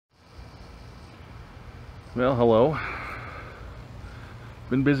Well, hello.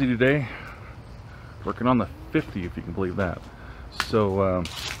 Been busy today, working on the 50, if you can believe that. So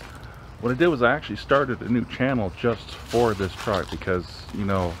what I did was I actually started a new channel just for this truck because, you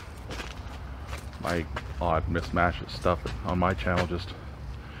know, my odd mismatch of stuff on my channel just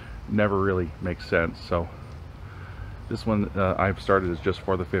never really makes sense. So this one I've started is just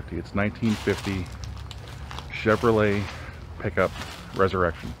for the 50. It's 1950 Chevrolet pickup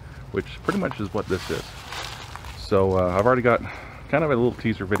Ressurection, which pretty much is what this is. So I've already got kind of a little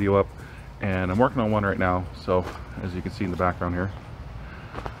teaser video up, and I'm working on one right now, so as you can see in the background here.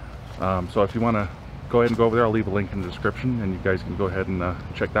 So if you want to go ahead and go over there, I'll leave a link in the description and you guys can go ahead and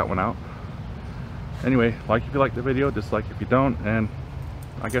check that one out. Anyway, like if you like the video, dislike if you don't, and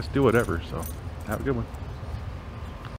I guess do whatever. So have a good one.